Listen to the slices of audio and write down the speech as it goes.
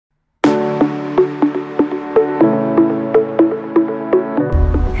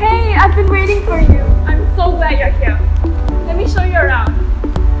been waiting for you. I'm so glad you're here. Let me show you around.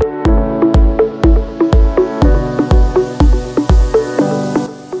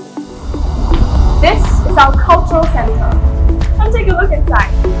 This is our cultural center. Come take a look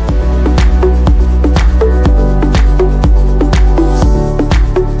inside.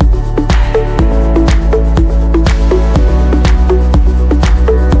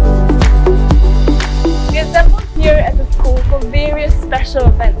 We assembled here as a school for various special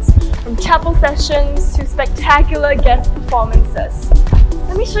events, from chapel sessions to spectacular guest performances.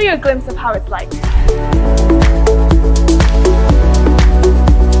 Let me show you a glimpse of how it's like.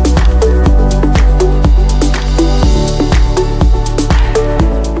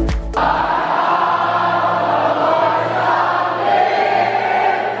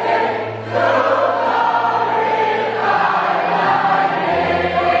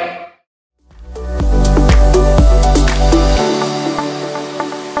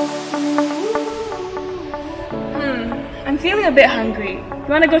 I'm feeling a bit hungry. You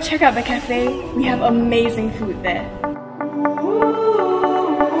want to go check out the cafe? We have amazing food there.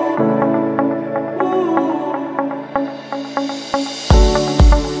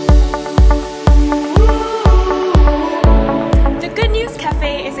 The Good News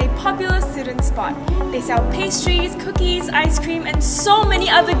Cafe is a popular student spot. They sell pastries, cookies, ice cream, and so many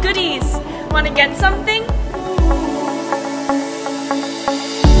other goodies. Want to get something?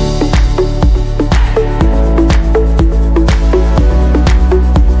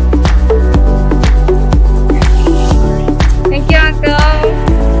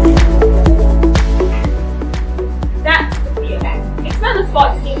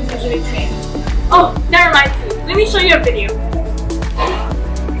 Sports teams usually train. Oh, never mind too. Let me show you a video.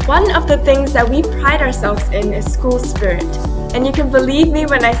 One of the things that we pride ourselves in is school spirit. And you can believe me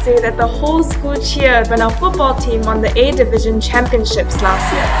when I say that the whole school cheered when our football team won the A Division Championships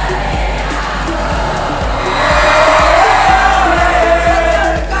last year.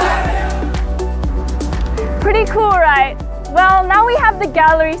 Pretty cool, right? Well, now we have the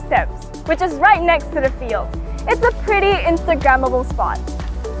gallery steps, which is right next to the field. It's a pretty Instagrammable spot,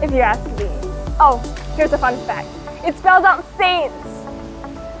 if you ask me. Oh, here's a fun fact. It spells out Saints.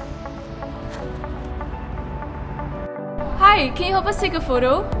 Hi, can you help us take a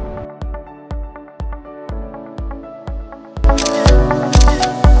photo?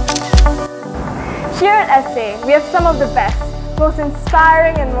 Here at SA, we have some of the best, most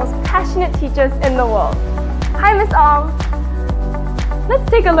inspiring and most passionate teachers in the world. Hi, Miss Ong. Let's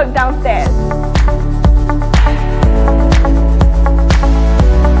take a look downstairs.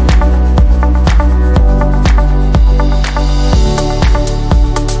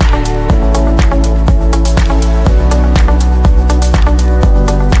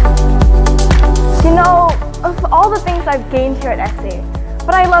 Of all the things I've gained here at SA,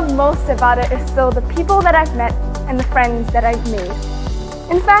 what I love most about it is still the people that I've met and the friends that I've made.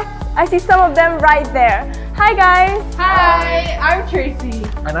 In fact, I see some of them right there. Hi guys! Hi, I'm Tracy.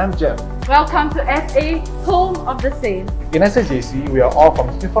 And I'm Jeff. Welcome to SA, home of the Saints. In SAJC, we are all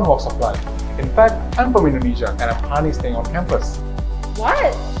from different walks of life. In fact, I'm from Indonesia and I'm currently staying on campus.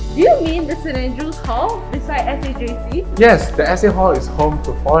 What? Do you mean the St. Andrew's Hall beside SAJC? Yes, the SA Hall is home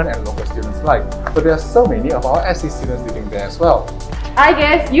to foreign and local students alike, but there are so many of our SA students living there as well. I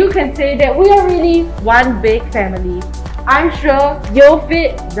guess you can say that we are really one big family. I'm sure you'll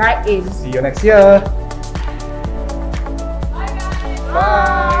fit right in. See you next year! Bye guys!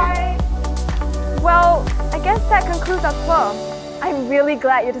 Bye! Well, I guess that concludes our tour. I'm really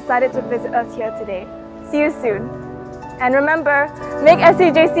glad you decided to visit us here today. See you soon. And remember, make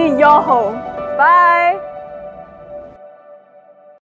SAJC your home. Bye!